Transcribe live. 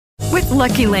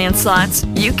Lucky Land Slots,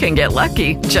 you can get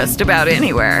lucky just about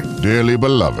anywhere. Dearly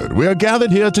beloved, we are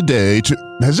gathered here today to...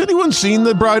 Has anyone seen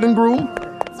the bride and groom?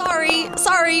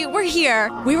 Sorry, we're here.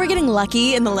 We were getting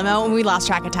lucky in the limo and we lost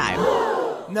track of time.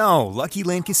 No, Lucky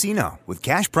Land Casino, with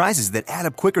cash prizes that add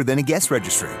up quicker than a guest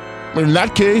registry. In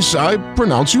that case, I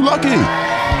pronounce you lucky.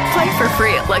 Play for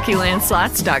free at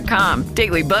LuckyLandSlots.com.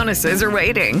 Daily bonuses are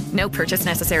waiting. No purchase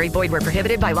necessary. Void where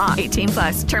prohibited by law.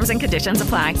 18+. Terms and conditions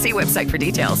apply. See website for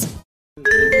details.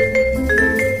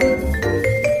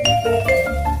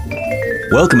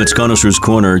 Welcome, it's Connoisseur's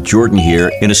Corner. Jordan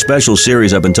here. In a special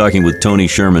series, I've been talking with Tony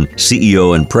Sherman,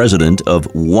 CEO and president of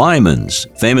Wyman's.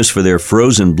 Famous for their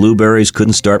frozen blueberries,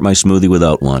 couldn't start my smoothie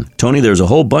without one. Tony, there's a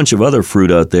whole bunch of other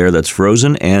fruit out there that's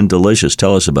frozen and delicious.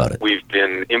 Tell us about it. We've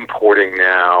been importing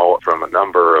now from a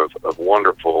number of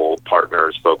wonderful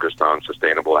partners focused on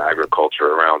sustainable agriculture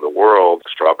around the world,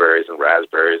 strawberries and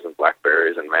raspberries and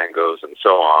blackberries and mangoes and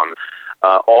so on.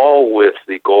 All with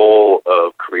the goal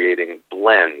of creating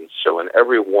blends. So in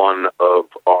every one of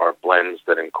our blends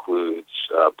that includes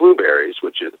blueberries,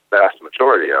 which is the vast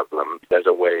majority of them, as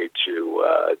a way to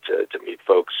meet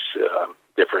folks'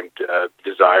 different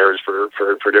desires for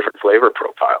different flavor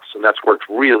profiles. And that's worked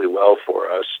really well for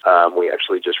us. We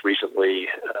actually just recently,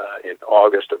 in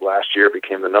August of last year,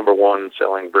 became the number one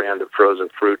selling brand of frozen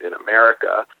fruit in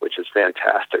America, which is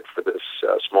fantastic for this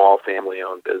small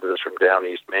family-owned business from down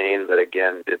East Maine that,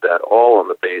 again, did that all on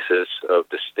the basis of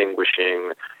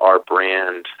distinguishing our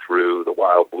brand through the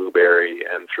wild blueberry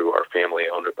and through our family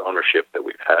ownership that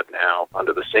we've had now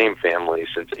under the same family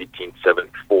since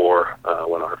 1874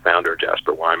 when our founder,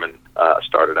 Jasper Wyman,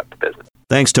 started up the business.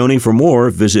 Thanks, Tony. For more,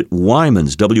 visit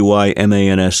Wymans, WYMANS.com.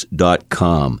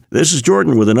 This is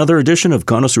Jordan with another edition of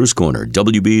Connoisseur's Corner,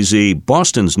 WBZ,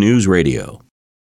 Boston's News Radio.